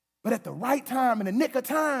 But at the right time, in the nick of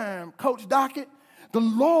time, Coach Dockett, the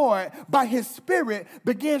Lord, by his Spirit,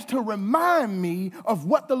 begins to remind me of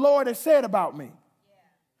what the Lord has said about me.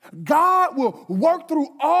 God will work through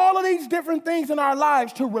all of these different things in our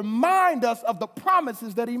lives to remind us of the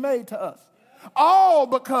promises that he made to us. All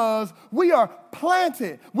because we are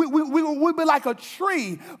planted. We be like a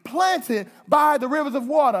tree planted by the rivers of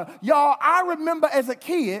water. Y'all, I remember as a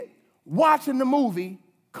kid watching the movie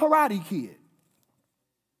Karate Kid.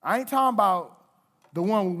 I ain't talking about the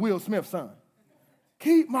one with Will Smith's son.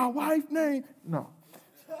 Keep my wife's name. No.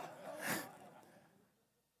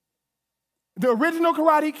 The original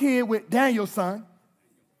Karate Kid with Daniel's son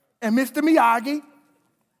and Mr. Miyagi,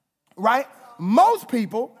 right? Most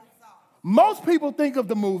people think of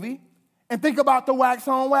the movie and think about the wax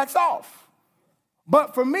on, wax off.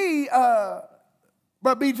 But for me,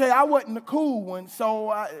 but BJ, I wasn't the cool one,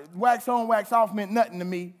 so wax on, wax off meant nothing to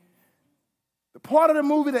me. The part of the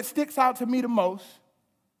movie that sticks out to me the most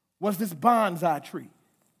was this bonsai tree.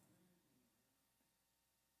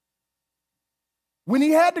 When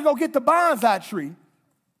he had to go get the bonsai tree,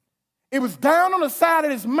 it was down on the side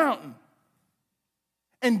of this mountain.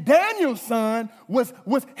 And Daniel's son was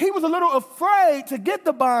a little afraid to get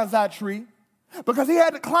the bonsai tree because he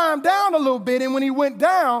had to climb down a little bit. And when he went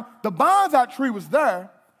down, the bonsai tree was there,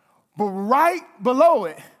 but right below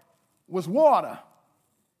it was water.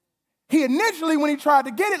 He initially, when he tried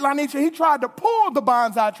to get it, Lanisha, he tried to pull the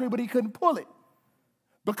bonsai tree, but he couldn't pull it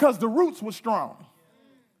because the roots were strong.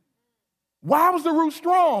 Why was the root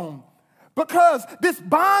strong? Because this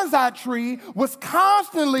bonsai tree was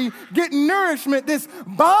constantly getting nourishment. This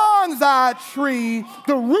bonsai tree,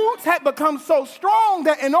 the roots had become so strong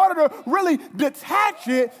that in order to really detach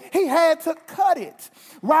it, he had to cut it,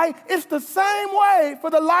 right? It's the same way for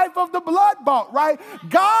the life of the blood-bought, right?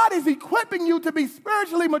 God is equipping you to be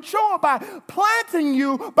spiritually mature by planting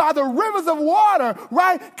you by the rivers of water,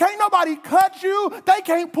 right? Can't nobody cut you. They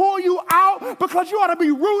can't pull you out because you ought to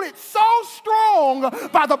be rooted so strong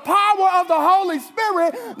by the power of the Holy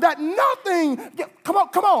Spirit that nothing, come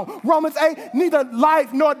on, Romans 8, neither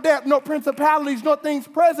life nor death, nor principalities, nor things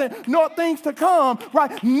present, nor things to come,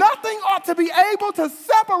 right? Nothing ought to be able to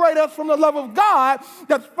separate us from the love of God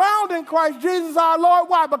that's found in Christ Jesus our Lord.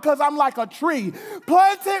 Why? Because I'm like a tree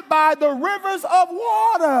planted by the rivers of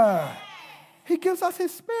water. He gives us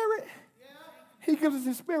his Spirit. He gives us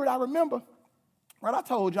his Spirit. I remember, right, I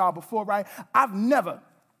told y'all before, right, I've never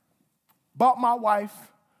bought my wife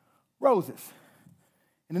roses.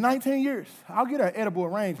 In the 19 years, I'll get her an edible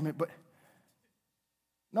arrangement, but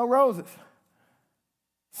no roses.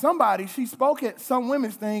 Somebody, she spoke at some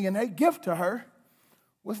women's thing, and their gift to her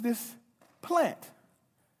was this plant.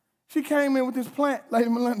 She came in with this plant, Lady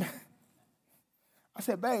Melinda. I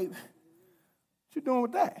said, babe, what you doing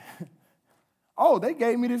with that? Oh, they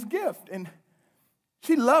gave me this gift, and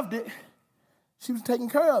she loved it. She was taking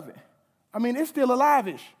care of it. I mean, it's still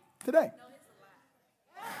alive-ish today.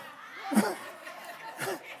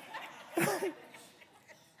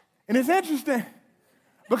 And it's interesting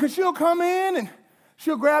because she'll come in and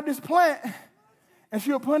she'll grab this plant and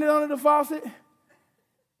she'll put it under the faucet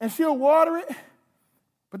and she'll water it.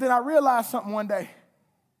 But then I realized something one day.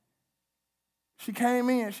 She came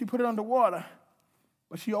in, she put it under water,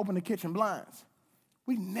 but she opened the kitchen blinds.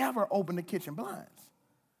 We never open the kitchen blinds.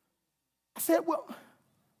 I said, well,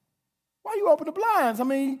 why you open the blinds? I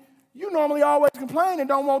mean, you normally always complain and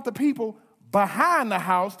don't want the people behind the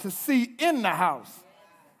house to see in the house.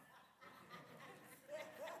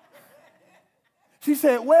 She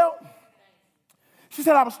said,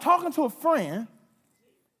 I was talking to a friend,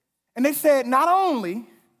 and they said not only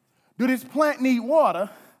do this plant need water,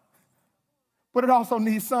 but it also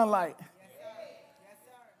needs sunlight.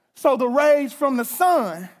 So the rays from the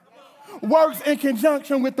sun works in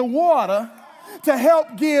conjunction with the water to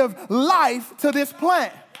help give life to this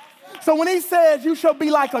plant. So when he says you shall be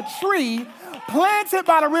like a tree planted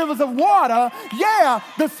by the rivers of water, yeah,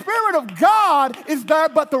 the Spirit of God is there,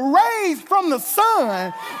 but the rays from the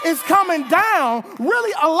sun is coming down,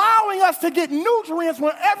 really allowing us to get nutrients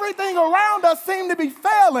when everything around us seems to be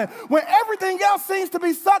failing, when everything else seems to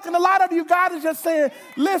be sucking. A lot of you God is just saying,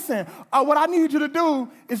 listen, what I need you to do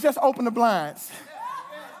is just open the blinds.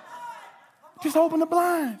 Just open the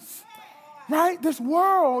blinds, right? This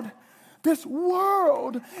world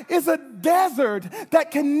is a desert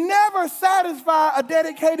that can never satisfy a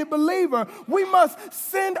dedicated believer. We must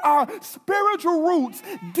send our spiritual roots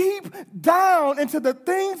deep down into the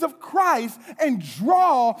things of Christ and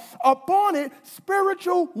draw upon it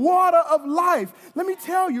spiritual water of life. Let me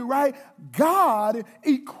tell you, right? God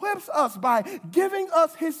equips us by giving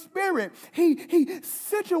us his Spirit. He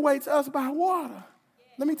situates us by water.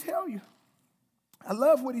 Let me tell you, I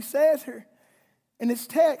love what he says here in this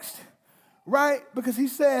text. Right? Because he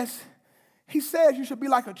says you should be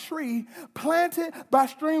like a tree planted by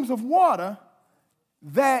streams of water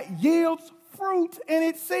that yields fruit in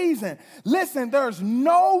its season. Listen, there's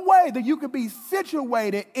no way that you could be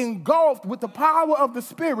situated, engulfed with the power of the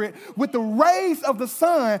Spirit, with the rays of the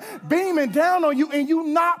sun beaming down on you, and you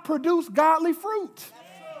not produce godly fruit.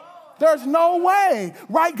 There's no way,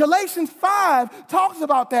 right? Galatians 5 talks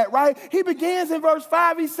about that, right? He begins in verse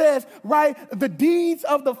 5. He says, right, the deeds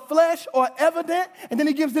of the flesh are evident. And then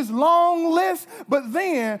he gives this long list. But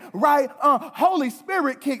then, right, Holy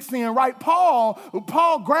Spirit kicks in, right? Paul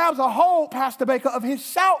grabs a hold, Pastor Baker, of his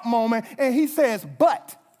shout moment. And he says,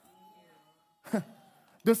 but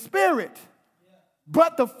the Spirit.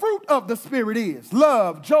 But the fruit of the Spirit is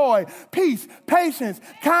love, joy, peace, patience,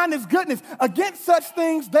 kindness, goodness. Against such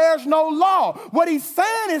things, there's no law. What he's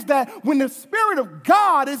saying is that when the Spirit of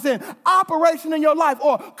God is in operation in your life,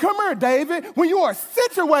 or come here, David, when you are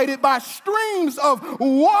situated by streams of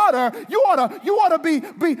water, you ought to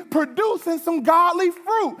be producing some godly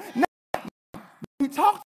fruit. Now, he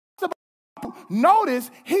talks about, notice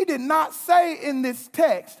he did not say in this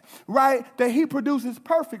text, right, that he produces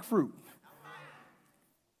perfect fruit.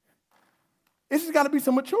 It's just got to be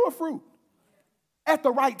some mature fruit at the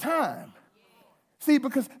right time. See,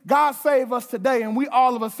 because God saved us today and we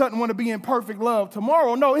all of a sudden want to be in perfect love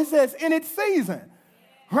tomorrow. No, it says in its season,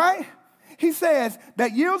 right? He says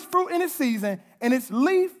that yields fruit in its season and its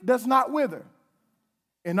leaf does not wither.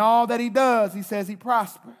 In all that he does, he says he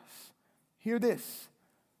prospers. Hear this.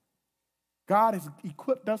 God has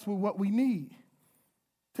equipped us with what we need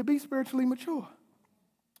to be spiritually mature.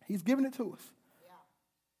 He's given it to us.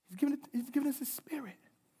 He's given us his Spirit,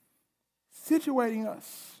 situating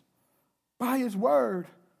us by his word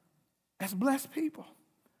as blessed people.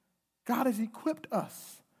 God has equipped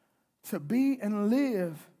us to be and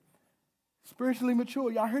live spiritually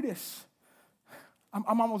mature. Y'all hear this?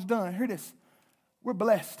 I'm almost done. Hear this. We're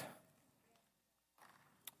blessed.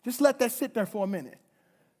 Just let that sit there for a minute.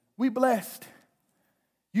 We blessed.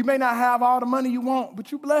 You may not have all the money you want,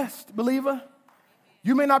 but you blessed, believer.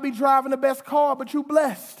 You may not be driving the best car, but you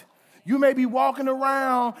blessed. You may be walking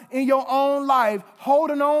around in your own life,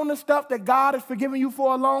 holding on to stuff that God has forgiven you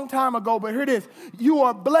for a long time ago. But here it is. You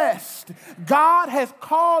are blessed. God has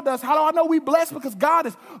called us. How do I know we blessed? Because God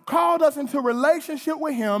has called us into relationship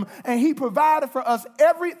with him, and he provided for us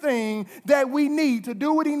everything that we need to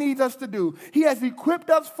do what he needs us to do. He has equipped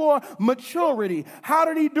us for maturity. How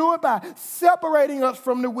did he do it? By separating us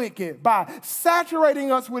from the wicked, by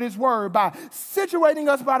saturating us with his word, by situating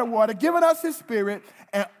us by the water, giving us his Spirit,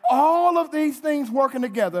 and all of these things working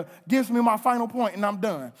together gives me my final point, and I'm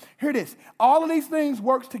done. Hear this. All of these things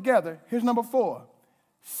works together. Here's number 4.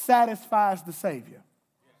 Satisfies the Savior.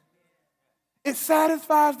 It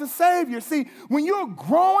satisfies the Savior. See, when you're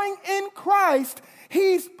growing in Christ,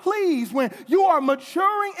 he's pleased. When you are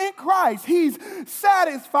maturing in Christ, he's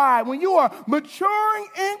satisfied. When you are maturing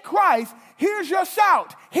in Christ, here's your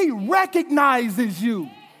shout. He recognizes you.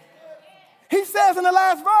 He says in the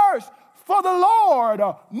last verse, for the Lord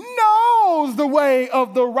knows the way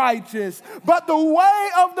of the righteous, but the way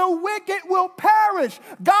of the wicked will perish.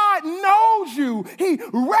 God knows you. He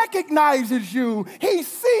recognizes you. He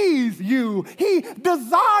sees you. He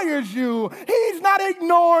desires you. He's not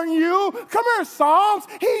ignoring you. Come here, Psalms.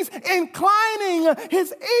 He's inclining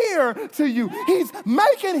his ear to you. He's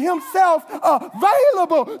making himself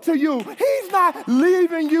available to you. He's not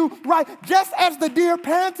leaving you, right? Just as the deer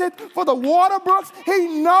panted for the water brooks,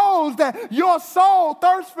 he knows that that your soul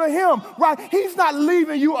thirsts for him, right? He's not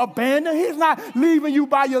leaving you abandoned. He's not leaving you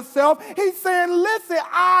by yourself. He's saying, listen,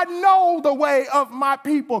 I know the way of my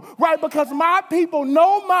people, right? Because my people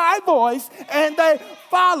know my voice and they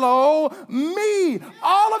follow me.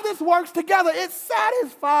 All of this works together. It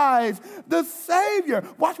satisfies the Savior.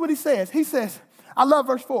 Watch what he says. He says, I love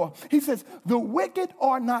verse 4. He says, the wicked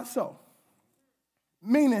are not so.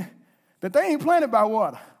 Meaning that they ain't planted by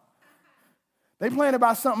water. They planted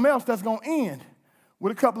by something else that's going to end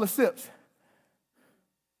with a couple of sips.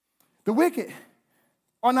 The wicked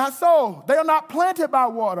are not so. They are not planted by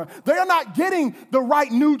water. They are not getting the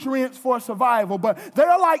right nutrients for survival, but they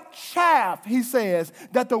are like chaff, he says,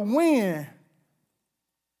 that the wind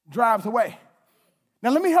drives away. Now,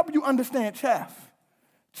 let me help you understand chaff.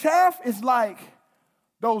 Chaff is like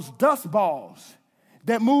those dust balls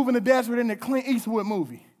that move in the desert in the Clint Eastwood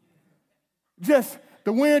movie. Just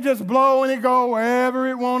the wind just blow and it go wherever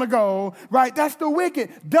it want to go, right? That's the wicked.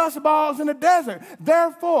 Dust balls in the desert.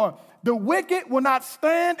 Therefore, the wicked will not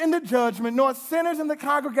stand in the judgment, nor sinners in the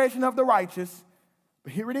congregation of the righteous.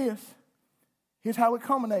 But here it is. Here's how it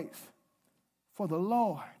culminates. For the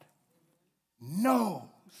Lord knows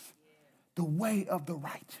the way of the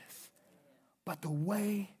righteous, but the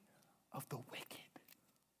way of the wicked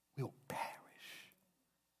will perish.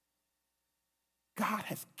 God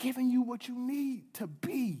has given you what you need to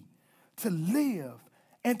be, to live,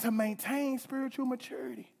 and to maintain spiritual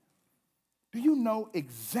maturity. Do you know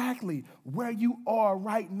exactly where you are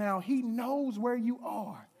right now? He knows where you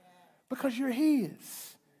are because you're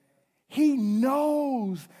his. He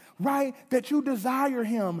knows, right, that you desire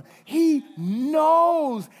him. He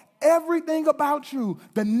knows everything about you.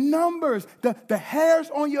 The numbers, the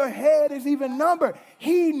hairs on your head is even numbered.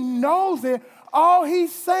 He knows it. All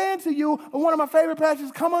he's saying to you, one of my favorite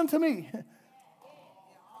passages, come unto me.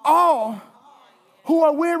 All who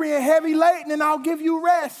are weary and heavy laden, and I'll give you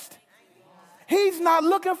rest. He's not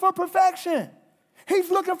looking for perfection. He's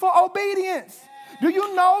looking for obedience. Do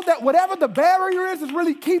you know that whatever the barrier is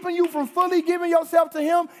really keeping you from fully giving yourself to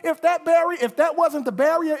him? If that wasn't the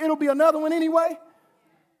barrier, it'll be another one anyway.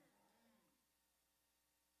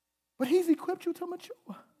 But he's equipped you to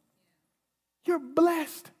mature. You're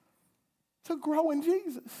blessed to grow in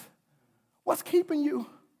Jesus. What's keeping you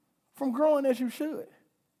from growing as you should?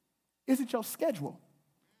 Is it your schedule?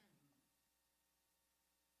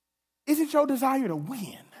 Is it your desire to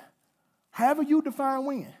win? However you define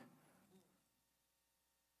win.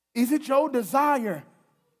 Is it your desire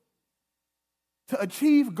to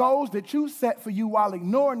achieve goals that you set for you while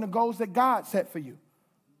ignoring the goals that God set for you?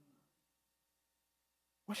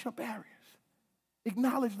 What's your barriers?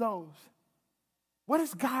 Acknowledge those. What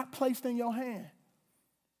has God placed in your hand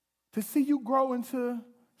to see you grow into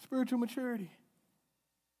spiritual maturity?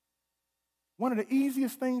 One of the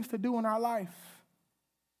easiest things to do in our life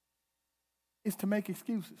is to make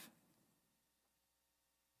excuses.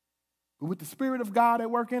 But with the Spirit of God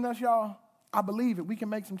at work in us, y'all, I believe it. We can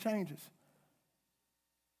make some changes.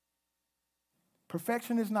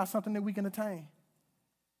 Perfection is not something that we can attain.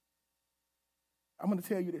 I'm going to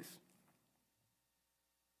tell you this.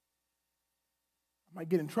 I might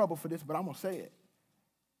get in trouble for this, but I'm going to say it.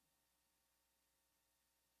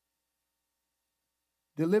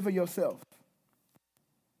 Deliver yourself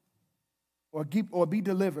or be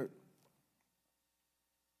delivered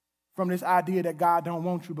from this idea that God don't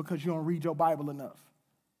want you because you don't read your Bible enough.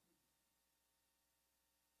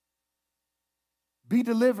 Be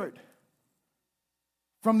delivered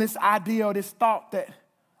from this idea or this thought that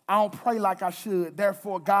I don't pray like I should,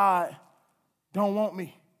 therefore God don't want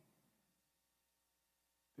me.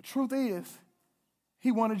 The truth is,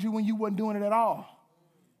 he wanted you when you wasn't doing it at all.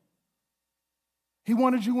 He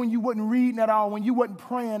wanted you when you wasn't reading at all, when you wasn't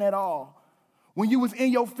praying at all. When you was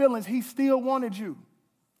in your feelings, he still wanted you.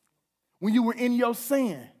 When you were in your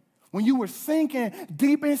sin, when you were sinking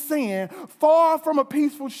deep in sin, far from a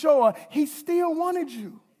peaceful shore, he still wanted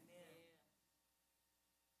you.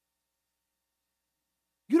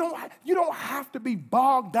 You don't have to be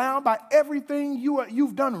bogged down by everything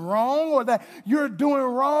you've done wrong or that you're doing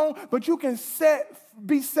wrong, but you can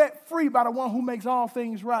be set free by the one who makes all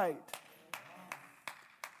things right.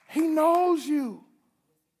 He knows you.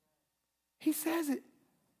 He says it.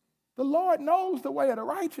 The Lord knows the way of the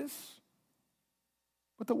righteous,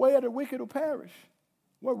 but the way of the wicked will perish.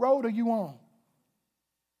 What road are you on?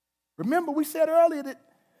 Remember, we said earlier that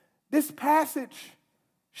this passage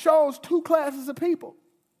shows two classes of people.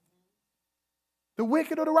 The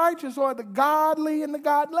wicked or the righteous, or the godly and the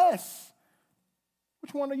godless.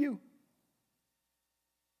 Which one are you?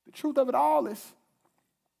 The truth of it all is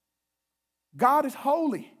God is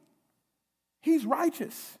holy. He's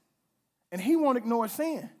righteous. And he won't ignore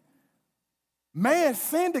sin. Man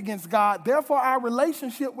sinned against God, therefore our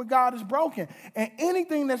relationship with God is broken. And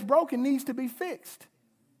anything that's broken needs to be fixed.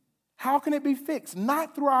 How can it be fixed?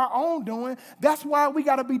 Not through our own doing. That's why we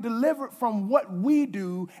got to be delivered from what we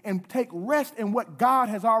do and take rest in what God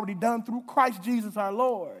has already done through Christ Jesus our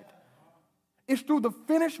Lord. It's through the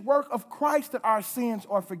finished work of Christ that our sins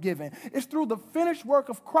are forgiven. It's through the finished work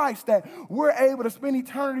of Christ that we're able to spend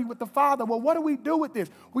eternity with the Father. Well, what do we do with this?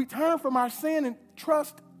 We turn from our sin and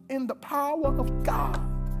trust in the power of God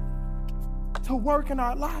to work in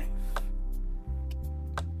our life.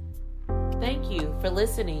 Thank you for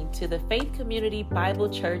listening to the Faith Community Bible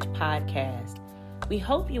Church podcast. We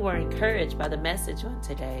hope you were encouraged by the message on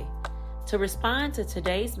today. To respond to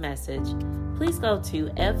today's message, please go to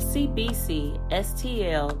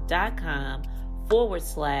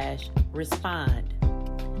fcbcstl.com/respond.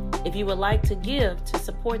 If you would like to give to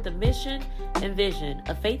support the mission and vision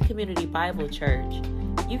of Faith Community Bible Church,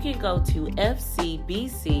 you can go to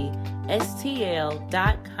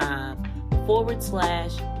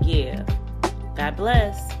fcbcstl.com/give. God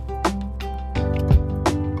bless.